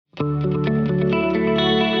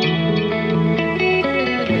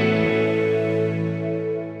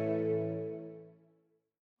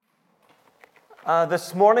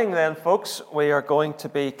This morning then, folks, we are going to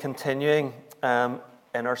be continuing in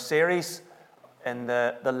our series in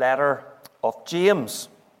the letter of James.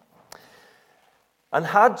 And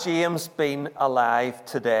had James been alive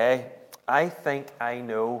today, I think I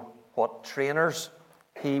know what trainers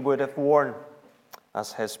he would have worn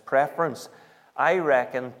as his preference. I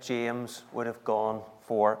reckon James would have gone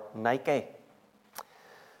for Nike.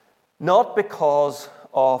 Not because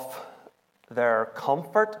of their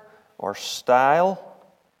comfort or style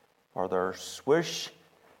or their swoosh,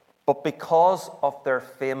 but because of their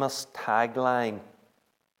famous tagline,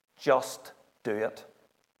 just do it.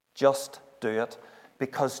 Just do it.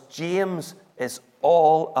 Because James is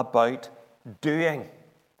all about doing,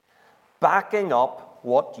 backing up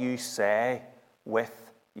what you say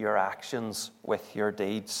with your actions, with your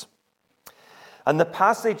deeds. And the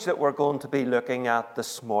passage that we're going to be looking at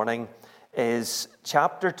this morning is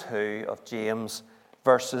chapter 2 of James,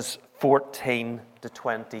 verses 14 to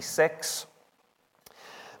 26.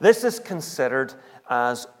 This is considered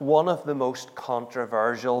as one of the most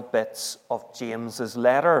controversial bits of James's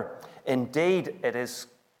letter. Indeed, it is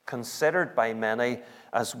considered by many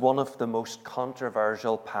as one of the most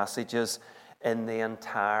controversial passages in the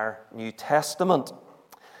entire New Testament.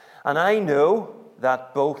 And I know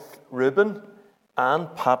that both Reuben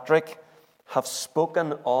and Patrick have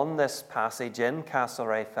spoken on this passage in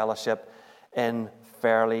Castlereagh Fellowship in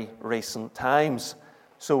fairly recent times.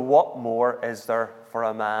 So what more is there for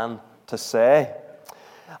a man to say?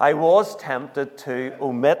 I was tempted to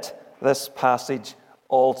omit this passage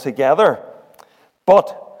altogether,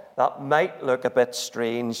 but that might look a bit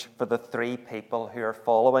strange for the three people who are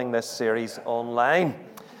following this series online.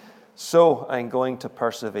 So I'm going to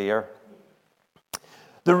persevere.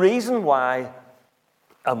 The reason why,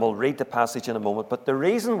 and we'll read the passage in a moment, but the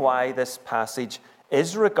reason why this passage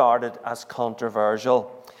is regarded as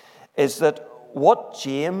controversial is that what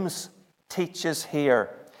James teaches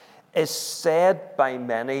here is said by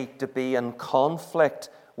many to be in conflict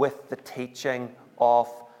with the teaching of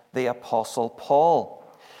the Apostle Paul.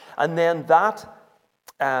 And then that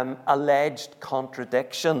alleged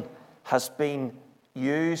contradiction has been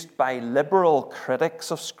used by liberal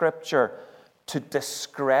critics of Scripture to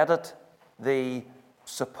discredit the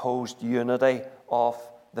supposed unity of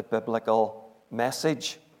the biblical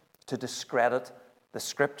message, to discredit the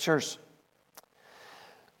Scriptures.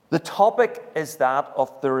 The topic is that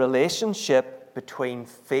of the relationship between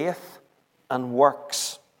faith and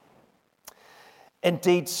works.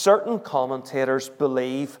 Indeed, certain commentators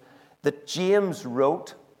believe that James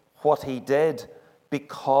wrote what he did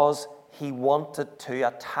because he wanted to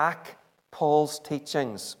attack Paul's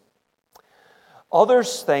teachings.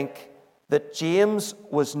 Others think that James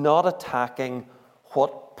was not attacking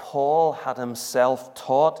what Paul had himself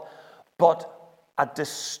taught, but a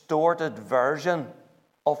distorted version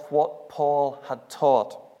of what Paul had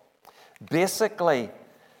taught. Basically,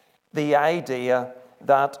 the idea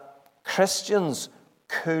that Christians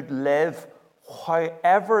could live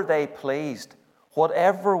however they pleased,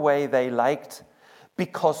 whatever way they liked,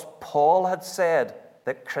 because Paul had said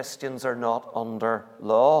that Christians are not under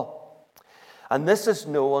law. And this is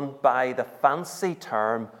known by the fancy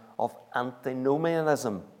term of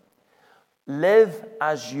antinomianism. Live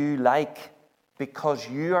as you like because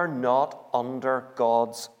you are not under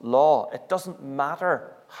God's law. It doesn't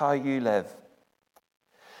matter how you live.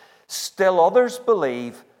 Still others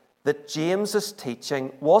believe that James's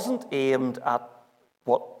teaching wasn't aimed at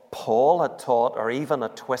what Paul had taught or even a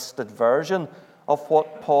twisted version of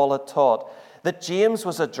what Paul had taught. That James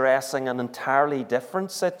was addressing an entirely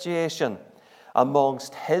different situation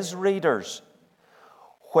amongst his readers,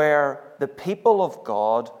 where the people of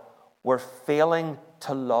God were failing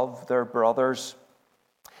to love their brothers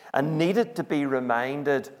and needed to be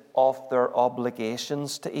reminded of their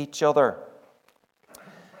obligations to each other.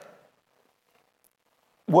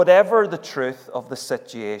 Whatever the truth of the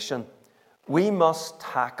situation, we must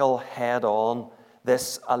tackle head on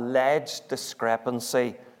this alleged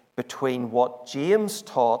discrepancy between what James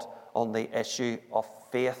taught on the issue of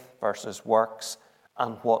faith versus works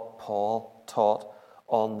and what Paul taught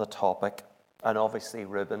on the topic. And obviously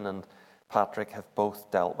Reuben and Patrick have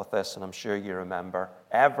both dealt with this, and I'm sure you remember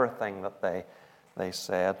everything that they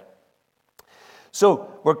said.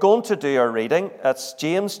 So we're going to do our reading. It's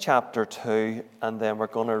James chapter 2, and then we're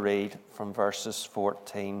going to read from verses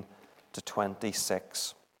 14 to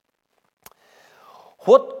 26.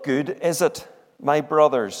 What good is it, my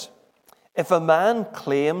brothers, if a man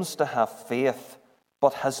claims to have faith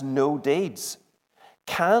but has no deeds?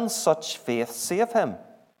 Can such faith save him?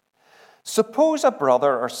 Suppose a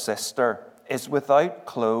brother or sister is without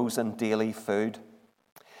clothes and daily food.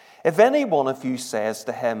 If any one of you says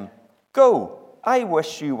to him, 'Go, I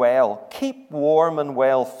wish you well, keep warm and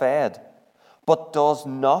well fed,' but does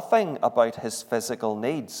nothing about his physical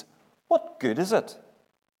needs, what good is it?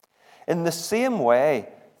 In the same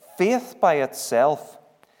way, faith by itself,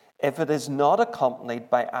 if it is not accompanied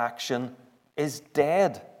by action, is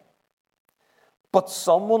dead. But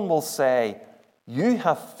someone will say, 'You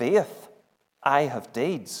have faith, I have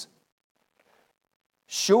deeds.'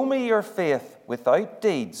 Show me your faith without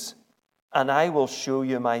deeds, and I will show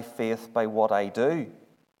you my faith by what I do.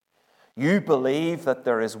 You believe that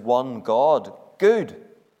there is one God. Good.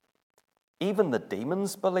 Even the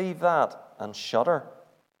demons believe that and shudder.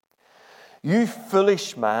 You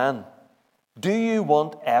foolish man, do you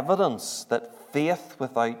want evidence that faith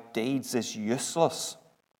without deeds is useless?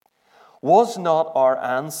 Was not our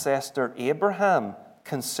ancestor Abraham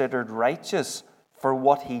considered righteous for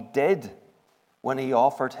what he did when he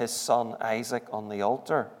offered his son Isaac on the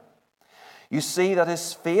altar? You see that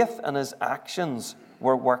his faith and his actions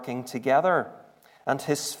were working together, and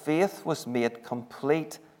his faith was made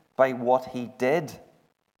complete by what he did.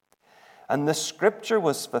 And the scripture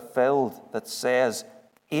was fulfilled that says,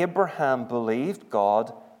 'Abraham believed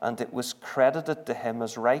God, and it was credited to him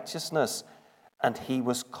as righteousness, and he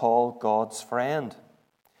was called God's friend.'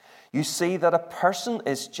 You see that a person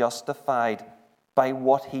is justified by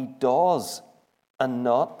what he does, and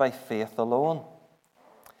not by faith alone.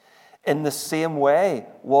 In the same way,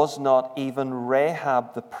 was not even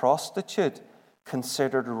Rahab the prostitute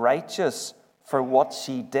considered righteous for what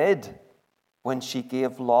she did when she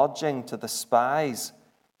gave lodging to the spies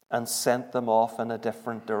and sent them off in a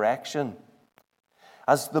different direction?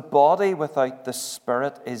 As the body without the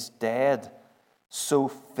spirit is dead, so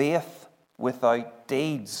faith without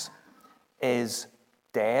deeds is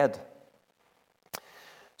dead."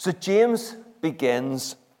 So James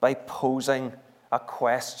begins by posing a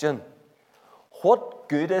question. What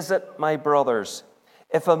good is it, my brothers,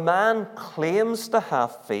 if a man claims to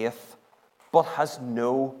have faith but has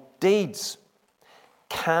no deeds?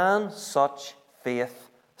 Can such faith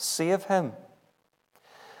save him?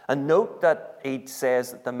 And note that he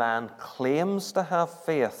says that the man claims to have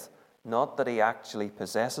faith, not that he actually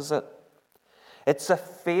possesses it. It's a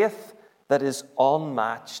faith that is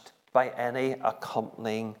unmatched by any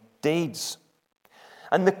accompanying deeds.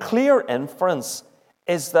 And the clear inference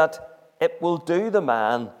is that it will do the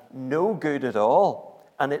man no good at all,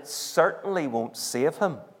 and it certainly won't save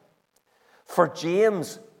him. For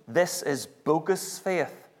James, this is bogus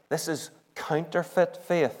faith. This is counterfeit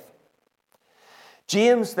faith.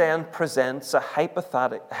 James then presents a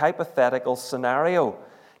hypothetical scenario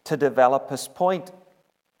to develop his point.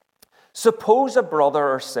 Suppose a brother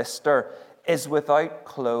or sister is without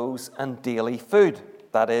clothes and daily food.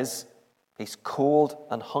 That is, he's cold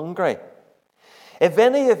and hungry. If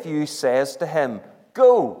any of you says to him,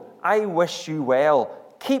 "Go, I wish you well,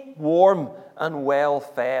 keep warm and well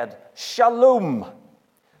fed, shalom,"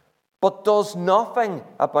 but does nothing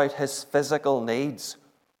about his physical needs,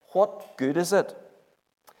 what good is it?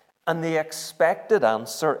 And the expected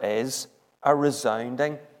answer is a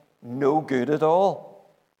resounding no good at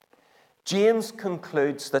all. James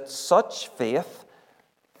concludes that such faith,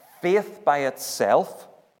 faith by itself,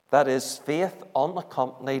 that is, faith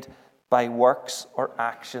unaccompanied by works or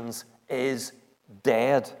actions, is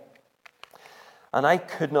dead. And I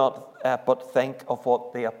could not but think of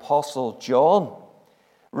what the Apostle John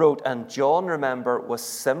wrote. And John, remember, was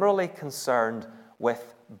similarly concerned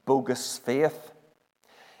with bogus faith.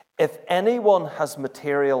 If anyone has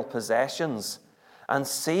material possessions and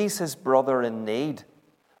sees his brother in need,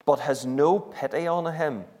 but has no pity on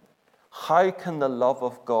him, how can the love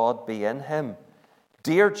of God be in him?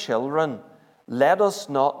 Dear children, let us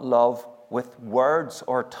not love with words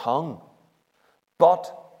or tongue,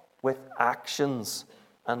 but with actions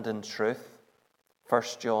and in truth.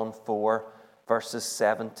 1 John 4, verses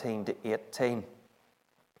 17 to 18.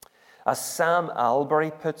 As Sam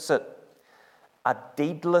Albury puts it, a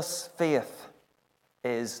deedless faith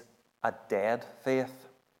is a dead faith.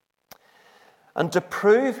 And to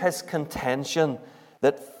prove his contention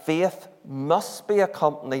that faith must be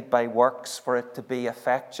accompanied by works for it to be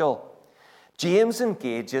effectual, James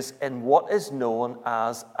engages in what is known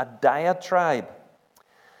as a diatribe.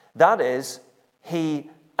 That is, he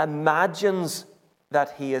imagines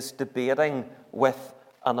that he is debating with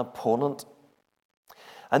an opponent.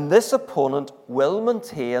 And this opponent will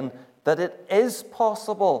maintain that it is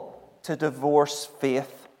possible to divorce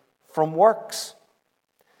faith from works.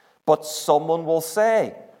 But someone will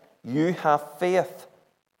say, "You have faith,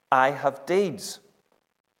 I have deeds."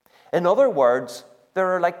 In other words, there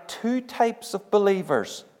are like two types of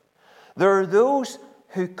believers. There are those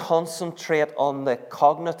who concentrate on the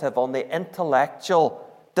cognitive, on the intellectual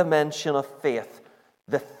dimension of faith,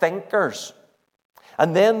 the thinkers.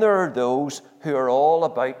 And then there are those who are all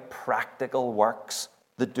about practical works,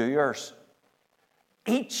 the doers.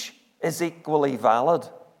 Each is equally valid,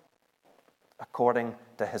 according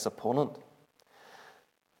to his opponent.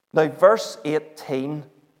 Now, verse 18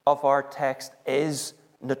 of our text is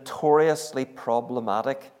notoriously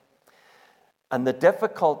problematic. And the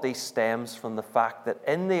difficulty stems from the fact that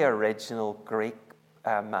in the original Greek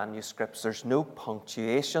manuscripts, there's no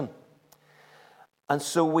punctuation. And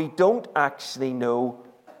so we don't actually know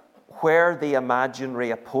where the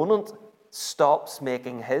imaginary opponent stops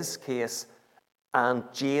making his case and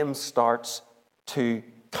James starts to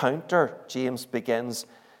counter. James begins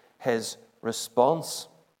his response.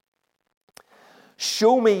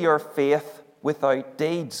 Show me your faith without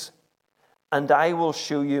deeds, and I will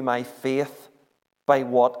show you my faith by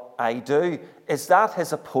what I do. Is that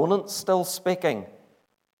his opponent still speaking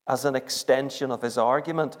as an extension of his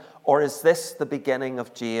argument, or is this the beginning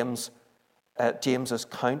of James's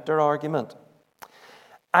counter-argument?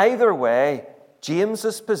 Either way,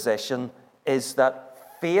 James's position is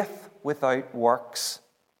that faith without works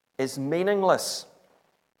is meaningless.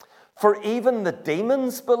 For even the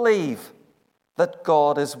demons believe that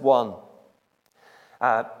God is one.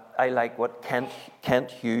 I like what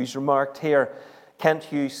Kent Hughes remarked here. Kent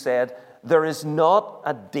Hughes said, there is not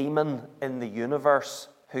a demon in the universe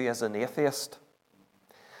who is an atheist.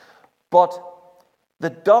 But the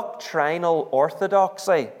doctrinal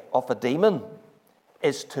orthodoxy of a demon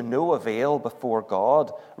is to no avail before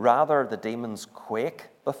God. Rather, the demons quake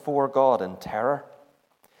before God in terror.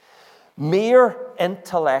 Mere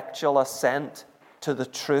intellectual assent to the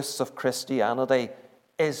truths of Christianity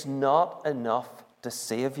is not enough to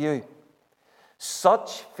save you.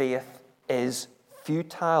 Such faith is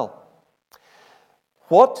futile.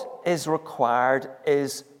 What is required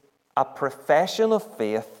is a profession of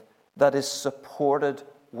faith that is supported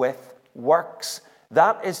with works.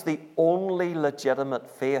 That is the only legitimate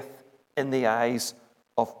faith in the eyes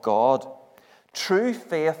of God. True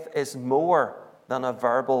faith is more than a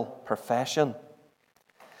verbal profession.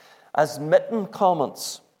 As Mitten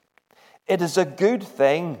comments, it is a good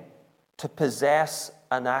thing to possess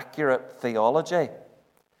an accurate theology,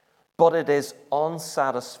 but it is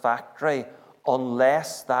unsatisfactory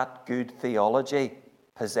unless that good theology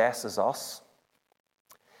possesses us.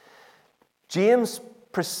 James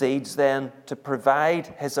proceeds then to provide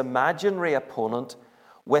his imaginary opponent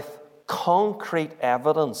with concrete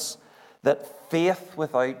evidence that faith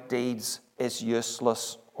without deeds is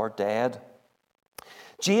useless or dead.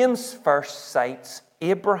 James first cites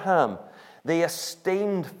Abraham, the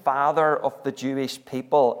esteemed father of the Jewish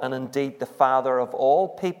people, and indeed the father of all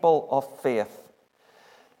people of faith,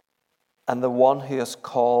 and the one who is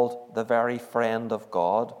called the very friend of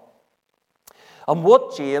God. And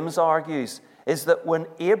what James argues is that when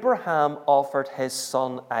Abraham offered his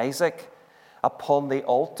son Isaac upon the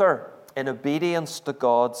altar in obedience to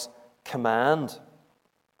God's command,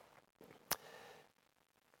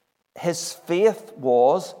 his faith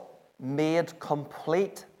was made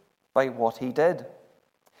complete by what he did.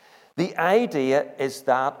 The idea is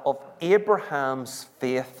that of Abraham's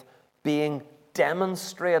faith being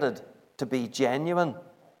demonstrated to be genuine.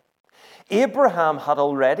 Abraham had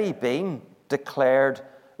already been declared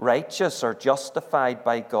righteous or justified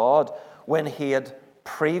by God when he had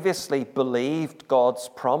previously believed God's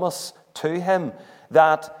promise to him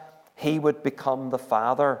that he would become the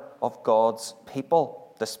father of God's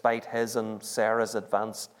people, despite his and Sarah's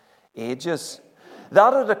advanced ages.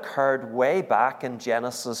 That had occurred way back in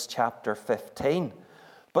Genesis chapter 15.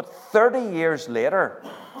 But 30 years later,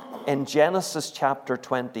 in Genesis chapter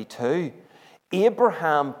 22,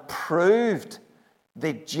 Abraham proved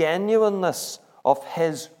the genuineness of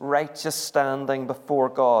his righteous standing before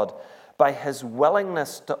God by his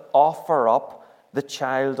willingness to offer up the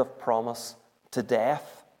child of promise to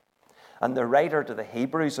death. And the writer to the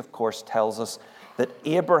Hebrews, of course, tells us that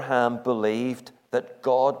Abraham believed that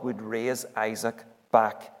God would raise Isaac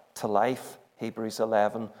back to life. Hebrews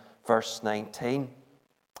 11, verse 19.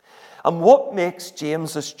 And what makes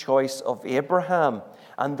James's choice of Abraham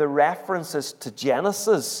and the references to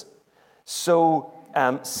Genesis so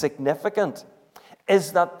significant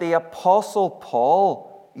is that the Apostle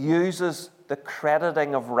Paul uses the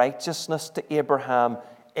crediting of righteousness to Abraham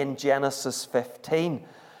in Genesis 15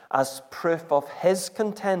 as proof of his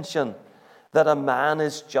contention that a man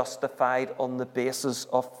is justified on the basis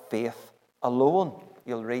of faith alone.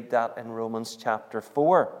 You'll read that in Romans chapter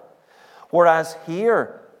 4. Whereas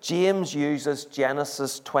here, James uses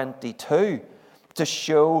Genesis 22 to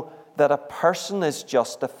show that a person is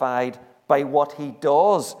justified by what he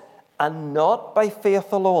does and not by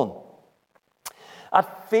faith alone.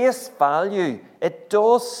 At face value, it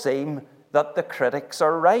does seem that the critics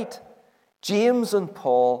are right. James and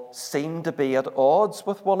Paul seem to be at odds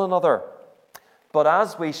with one another. But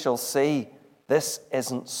as we shall see, this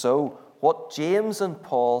isn't so. What James and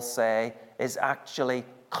Paul say is actually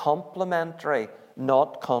complementary,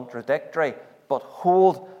 not contradictory. But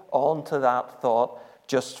hold on to that thought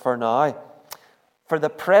just for now. For the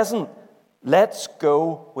present, let's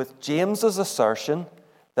go with James's assertion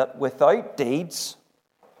that without deeds,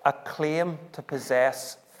 a claim to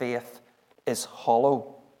possess faith is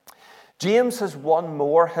hollow. James has one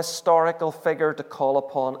more historical figure to call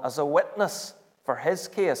upon as a witness for his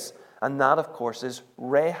case, and that, of course, is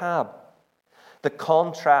Rahab. The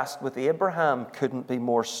contrast with Abraham couldn't be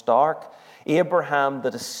more stark. Abraham, the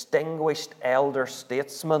distinguished elder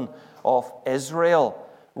statesman of Israel.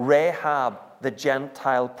 Rahab, the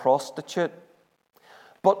Gentile prostitute.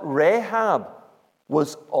 But Rahab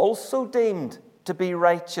was also deemed to be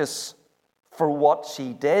righteous for what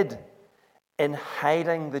she did in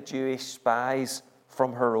hiding the Jewish spies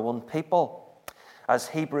from her own people. As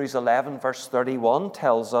Hebrews 11 verse 31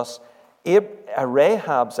 tells us,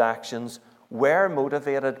 Rahab's actions were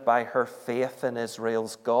motivated by her faith in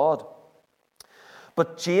Israel's God.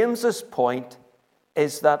 But James's point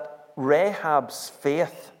is that Rahab's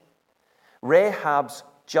faith, Rahab's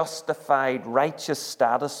justified righteous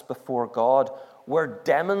status before God, were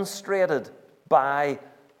demonstrated by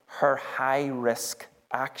her high-risk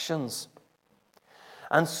actions.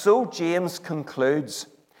 And so James concludes,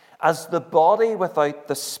 as the body without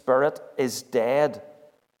the spirit is dead,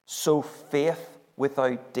 so faith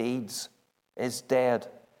without deeds is dead.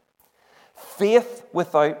 Faith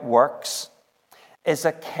without works is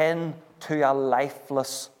akin to a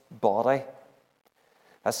lifeless body.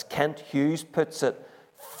 As Kent Hughes puts it,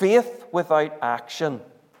 faith without action,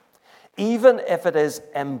 even if it is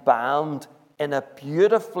embalmed in a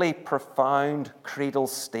beautifully profound creedal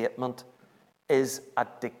statement, is a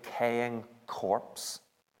decaying corpse.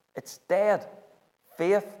 It's dead.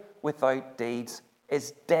 Faith without deeds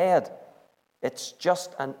is dead. It's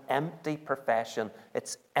just an empty profession.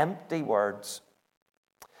 It's empty words.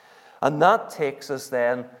 And that takes us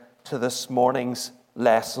then to this morning's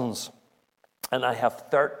lessons. And I have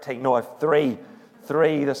three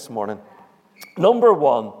this morning. Number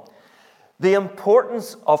one, the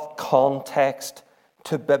importance of context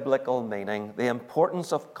to biblical meaning. The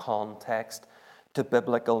importance of context to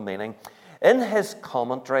biblical meaning. In his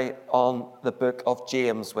commentary on the book of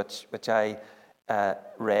James, which I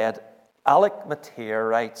read, Alec Mateer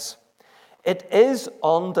writes, "It is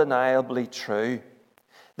undeniably true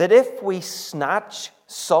that if we snatch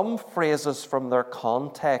some phrases from their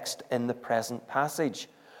context in the present passage,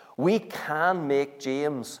 we can make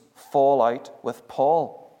James fall out with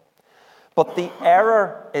Paul. But the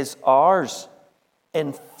error is ours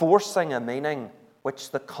in forcing a meaning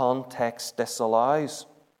which the context disallows."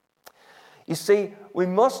 You see, we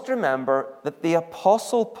must remember that the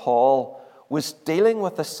Apostle Paul was dealing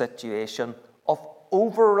with a situation of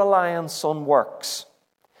over-reliance on works.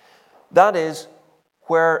 That is,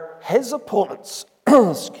 where his opponents,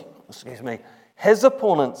 his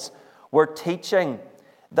opponents were teaching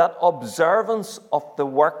that observance of the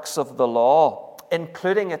works of the law,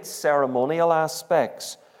 including its ceremonial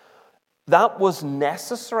aspects, that was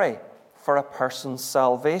necessary for a person's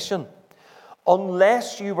salvation.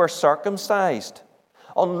 Unless you were circumcised,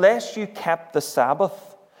 unless you kept the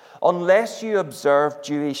Sabbath, unless you observed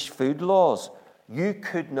Jewish food laws, you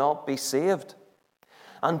could not be saved.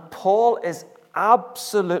 And Paul is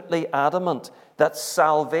absolutely adamant that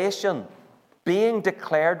salvation, being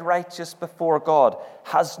declared righteous before God,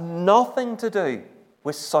 has nothing to do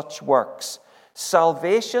with such works.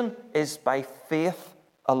 Salvation is by faith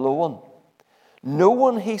alone. No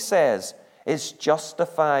one, he says, is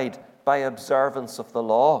justified by observance of the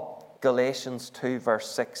law. Galatians 2 verse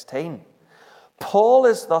 16. Paul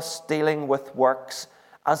is thus dealing with works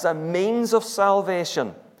as a means of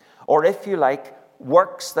salvation, or if you like,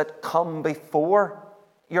 works that come before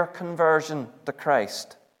your conversion to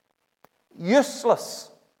Christ. Useless,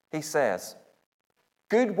 he says.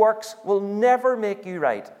 Good works will never make you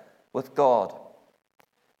right with God.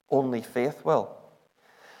 Only faith will.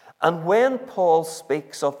 And when Paul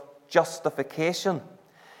speaks of justification,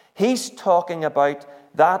 he's talking about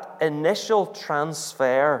that initial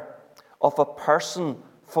transfer of a person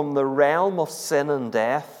from the realm of sin and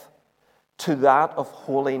death to that of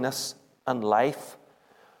holiness and life,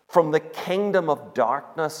 from the kingdom of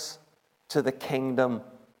darkness to the kingdom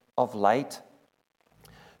of light.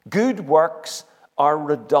 Good works are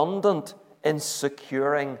redundant in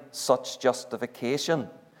securing such justification.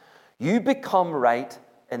 You become right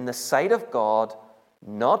in the sight of God,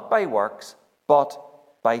 not by works, but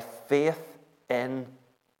by faith in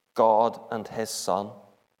God and his Son.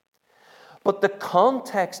 But the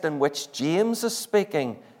context in which James is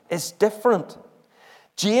speaking is different.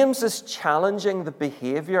 James is challenging the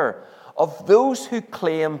behavior of those who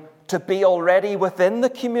claim to be already within the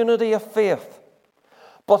community of faith,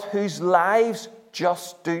 but whose lives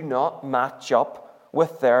just do not match up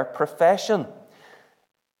with their profession.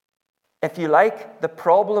 If you like, the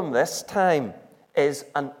problem this time is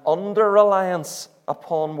an under-reliance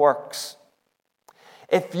upon works.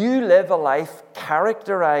 If you live a life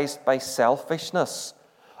characterized by selfishness,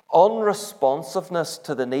 unresponsiveness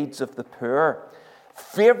to the needs of the poor,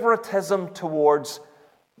 favoritism towards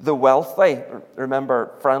the wealthy,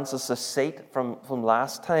 remember Francis' seat from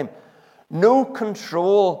last time, no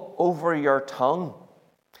control over your tongue,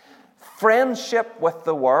 friendship with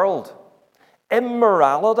the world,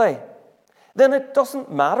 immorality, then it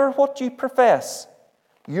doesn't matter what you profess.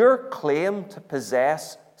 Your claim to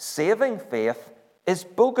possess saving faith is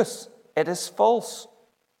bogus. It is false.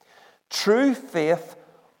 True faith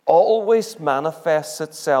always manifests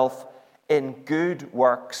itself in good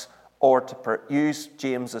works, or to use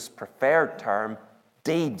James's preferred term,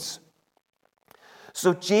 deeds.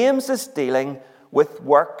 So James is dealing with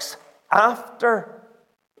works after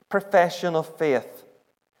profession of faith.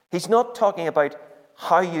 He's not talking about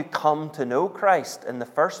how you come to know Christ in the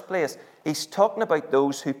first place. He's talking about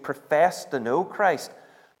those who profess to know Christ,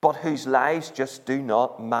 but whose lives just do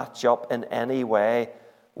not match up in any way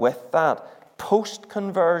with that.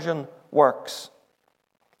 Post-conversion works.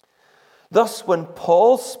 Thus, when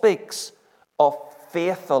Paul speaks of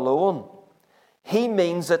faith alone, he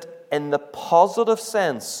means it in the positive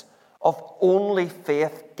sense of only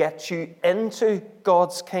faith gets you into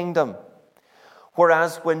God's kingdom.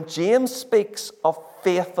 Whereas when James speaks of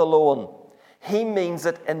faith alone, he means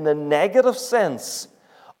it in the negative sense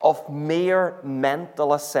of mere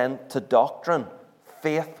mental assent to doctrine,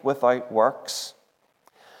 faith without works.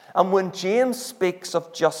 And when James speaks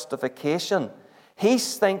of justification,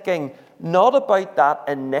 he's thinking not about that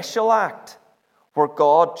initial act where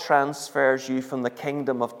God transfers you from the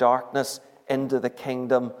kingdom of darkness into the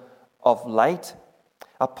kingdom of light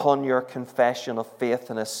upon your confession of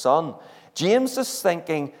faith in his Son. James is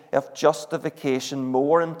thinking of justification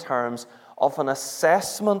more in terms of an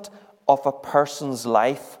assessment of a person's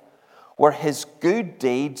life where his good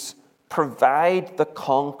deeds provide the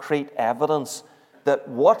concrete evidence that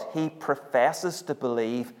what he professes to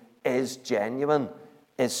believe is genuine,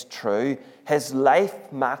 is true. His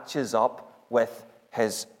life matches up with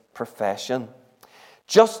his profession.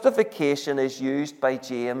 Justification is used by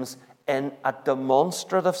James in a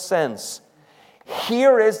demonstrative sense.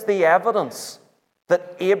 Here is the evidence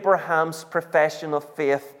that Abraham's profession of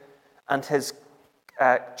faith and his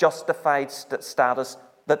justified status,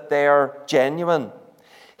 that they are genuine.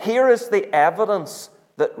 Here is the evidence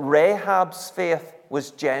that Rahab's faith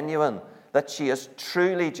was genuine, that she is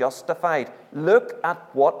truly justified. Look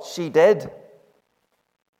at what she did.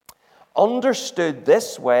 Understood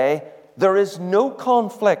this way, there is no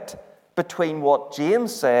conflict between what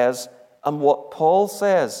James says and what Paul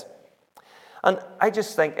says. And I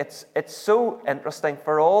just think it's so interesting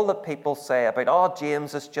for all that people say about,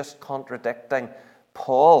 James is just contradicting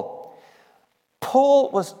Paul.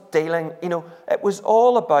 Paul was dealing, it was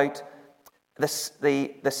all about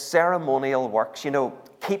the ceremonial works,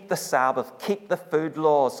 keep the Sabbath, keep the food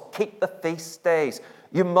laws, keep the feast days.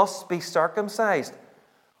 You must be circumcised.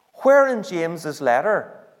 Where in James's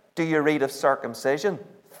letter do you read of circumcision,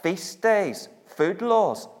 feast days, food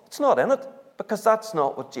laws? It's not in it, because that's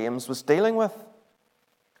not what James was dealing with.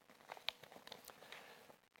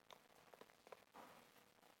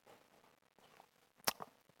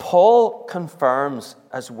 Paul confirms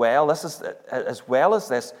as well as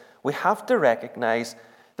this, we have to recognize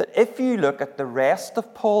that if you look at the rest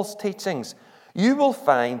of Paul's teachings, you will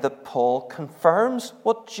find that Paul confirms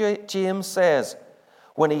what James says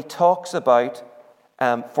when he talks about,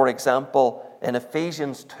 for example, in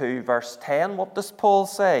Ephesians 2, verse 10, what does Paul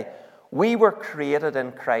say? We were created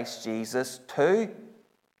in Christ Jesus to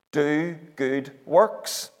do good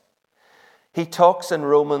works. He talks in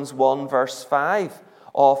Romans 1, verse 5,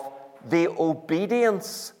 of the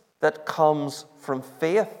obedience that comes from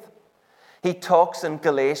faith. He talks in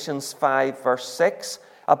Galatians 5, verse 6,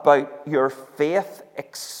 about your faith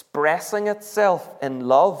expressing itself in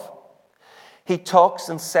love. He talks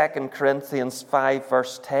in 2 Corinthians 5,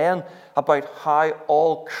 verse 10, about how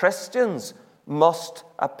all Christians must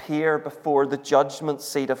appear before the judgment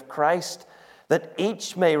seat of Christ, that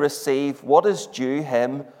each may receive what is due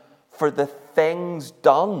him for the things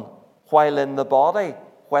done while in the body,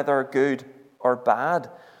 whether good or bad.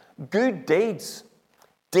 Good deeds,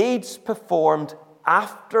 deeds performed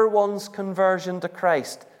after one's conversion to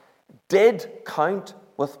Christ, did count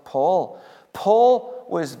with Paul. Paul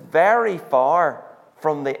was very far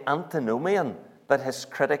from the antinomian that his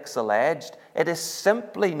critics alleged. It is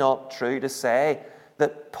simply not true to say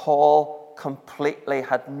that Paul completely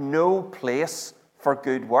had no place for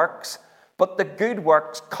good works. But the good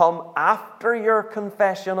works come after your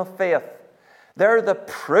confession of faith. They're the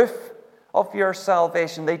proof of your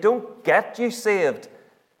salvation. They don't get you saved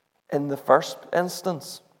in the first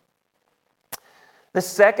instance. The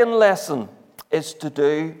second lesson is to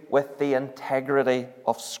do with the integrity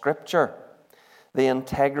of Scripture. The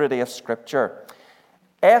integrity of Scripture.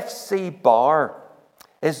 F.C. Barr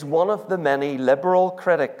is one of the many liberal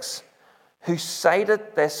critics who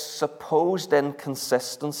cited this supposed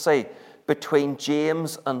inconsistency between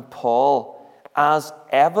James and Paul as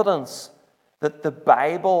evidence that the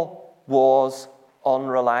Bible was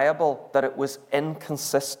unreliable, that it was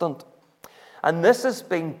inconsistent. And this has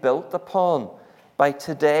been built upon by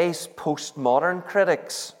today's postmodern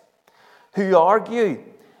critics who argue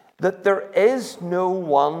that there is no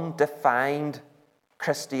one defined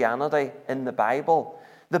Christianity in the Bible.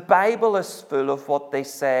 The Bible is full of what they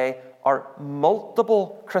say are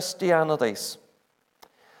multiple Christianities.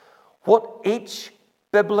 What each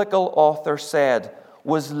biblical author said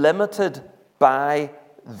was limited by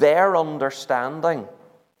their understanding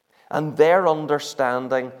and their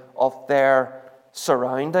understanding of their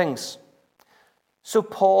surroundings. So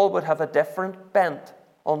Paul would have a different bent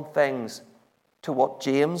on things to what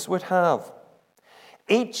James would have.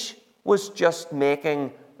 Each was just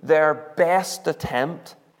making their best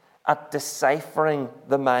attempt at deciphering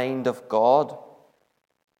the mind of God.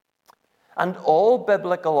 And all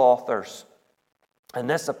biblical authors, and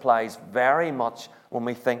this applies very much when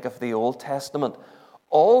we think of the Old Testament,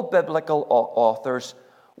 all biblical authors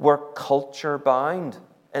were culture-bound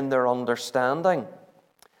in their understanding.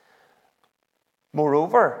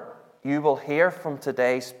 Moreover, you will hear from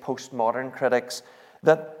today's postmodern critics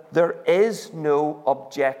that there is no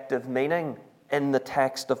objective meaning in the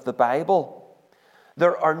text of the Bible.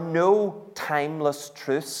 There are no timeless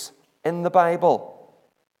truths in the Bible.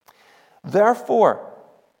 Therefore,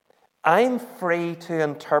 I'm free to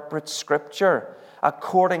interpret Scripture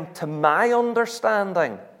according to my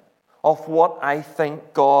understanding of what I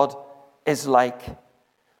think God is like,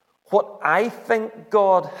 what I think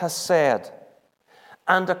God has said,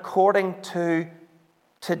 and according to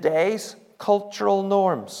today's cultural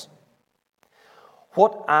norms.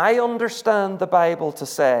 What I understand the Bible to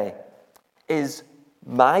say is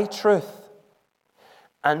my truth,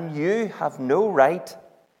 and you have no right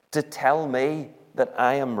to tell me that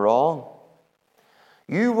I am wrong.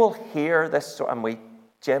 You will hear this, and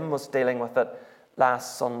Jim was dealing with it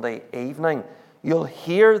last Sunday evening. You'll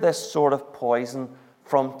hear this sort of poison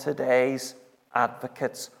from today's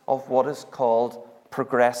advocates of what is called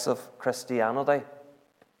progressive Christianity.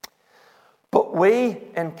 But we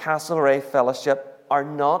in Castlereagh Fellowship are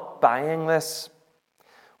not buying this.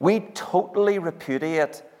 We totally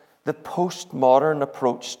repudiate the postmodern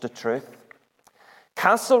approach to truth.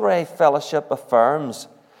 Castlereagh Fellowship affirms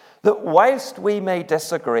that whilst we may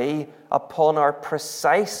disagree upon our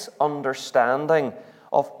precise understanding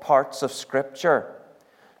of parts of Scripture,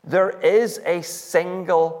 there is a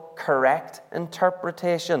single correct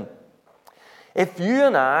interpretation. If you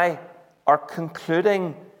and I are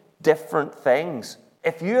concluding different things,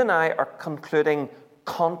 if you and I are concluding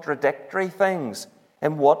contradictory things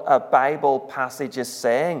in what a Bible passage is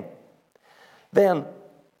saying, then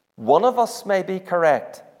one of us may be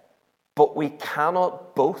correct, but we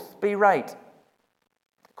cannot both be right.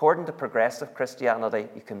 According to progressive Christianity,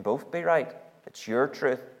 you can both be right. It's your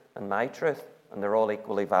truth and my truth, and they're all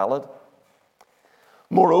equally valid.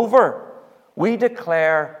 Moreover, we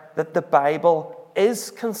declare that the Bible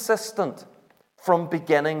is consistent from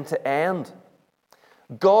beginning to end.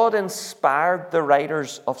 God inspired the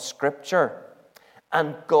writers of Scripture,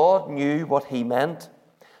 and God knew what He meant.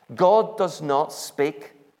 God does not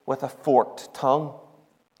speak with a forked tongue.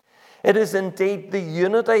 It is indeed the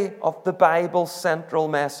unity of the Bible's central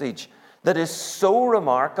message that is so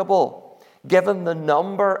remarkable, given the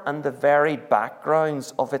number and the varied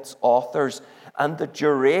backgrounds of its authors and the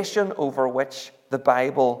duration over which the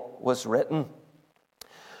Bible was written.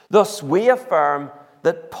 Thus, we affirm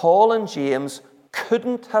that Paul and James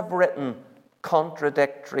couldn't have written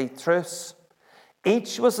contradictory truths.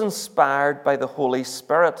 Each was inspired by the Holy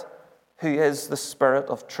Spirit, who is the Spirit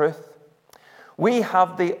of truth. We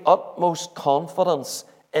have the utmost confidence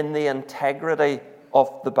in the integrity of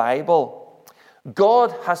the Bible.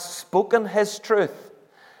 God has spoken his truth.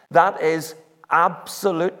 That is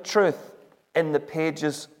absolute truth in the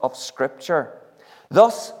pages of Scripture.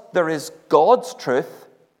 Thus, there is God's truth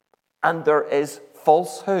and there is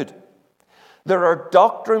falsehood. There are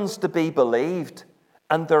doctrines to be believed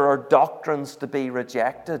and there are doctrines to be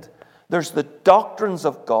rejected. There's the doctrines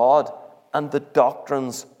of God and the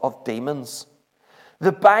doctrines of demons.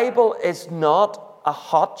 The Bible is not a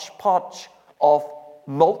hodgepodge of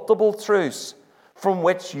multiple truths from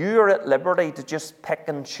which you are at liberty to just pick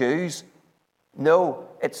and choose. No,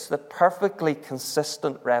 it's the perfectly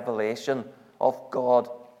consistent revelation of God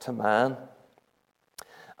to man.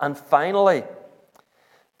 And finally,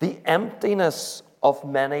 the emptiness of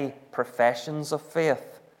many professions of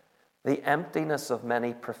faith. The emptiness of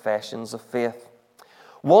many professions of faith.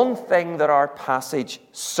 One thing that our passage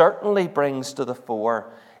certainly brings to the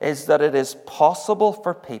fore is that it is possible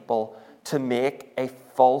for people to make a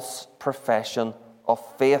false profession of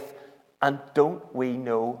faith. And don't we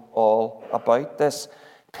know all about this?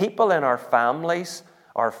 People in our families,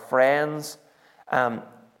 our friends,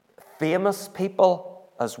 famous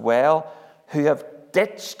people as well, who have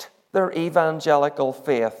ditched their evangelical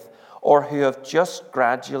faith or who have just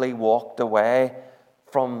gradually walked away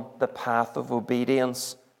from the path of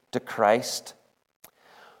obedience to Christ.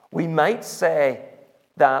 We might say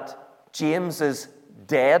that James's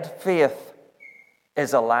dead faith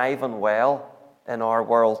is alive and well in our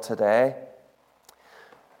world today.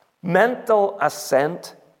 Mental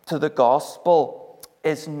assent to the gospel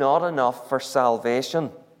is not enough for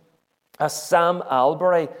salvation. As Sam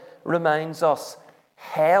Albury reminds us,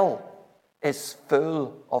 hell is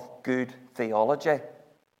full of good theology.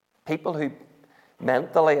 People who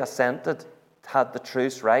mentally assented had the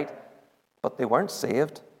truths right, but they weren't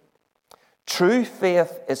saved. True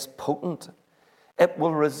faith is potent. It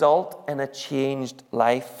will result in a changed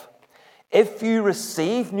life. If you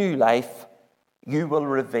receive new life, you will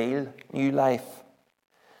reveal new life.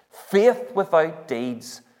 Faith without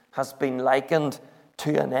deeds has been likened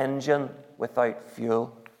to an engine without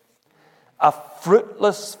fuel. A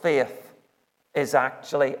fruitless faith is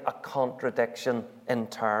actually a contradiction in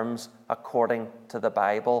terms according to the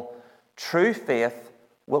Bible. True faith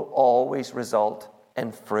will always result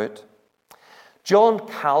in fruit. John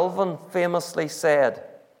Calvin famously said,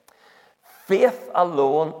 faith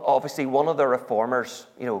alone, obviously one of the reformers,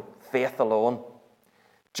 faith alone.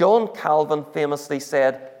 John Calvin famously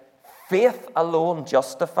said, faith alone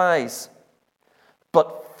justifies,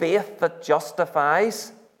 but faith that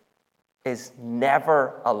justifies is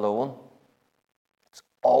never alone. It's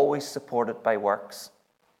always supported by works.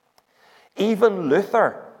 Even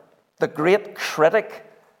Luther, the great critic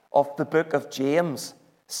of the book of James,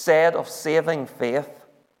 said of saving faith,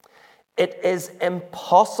 it is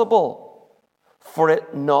impossible for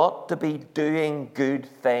it not to be doing good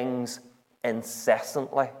things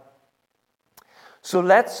incessantly. So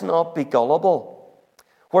let's not be gullible.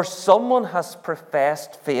 Where someone has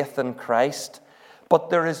professed faith in Christ, but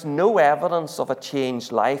there is no evidence of a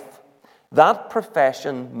changed life, that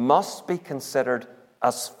profession must be considered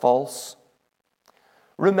as false.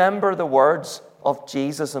 Remember the words of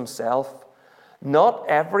Jesus himself. Not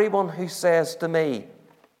everyone who says to me,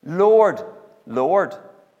 Lord, Lord,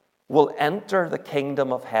 will enter the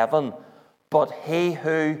kingdom of heaven, but he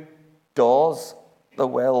who does the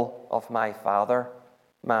will of my Father.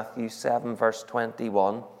 Matthew 7, verse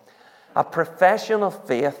 21. A profession of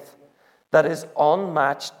faith that is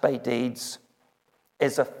unmatched by deeds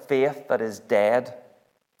is a faith that is dead,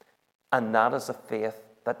 and that is a faith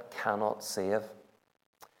that cannot save.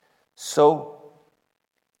 So,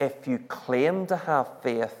 if you claim to have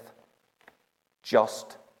faith,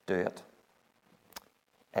 just do it.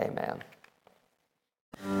 Amen.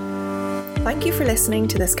 Thank you for listening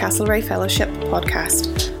to this Castlereagh Fellowship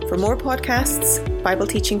podcast. For more podcasts, Bible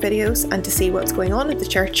teaching videos, and to see what's going on at the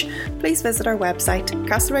church, please visit our website,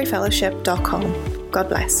 castlereaghfellowship.com. God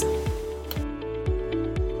bless.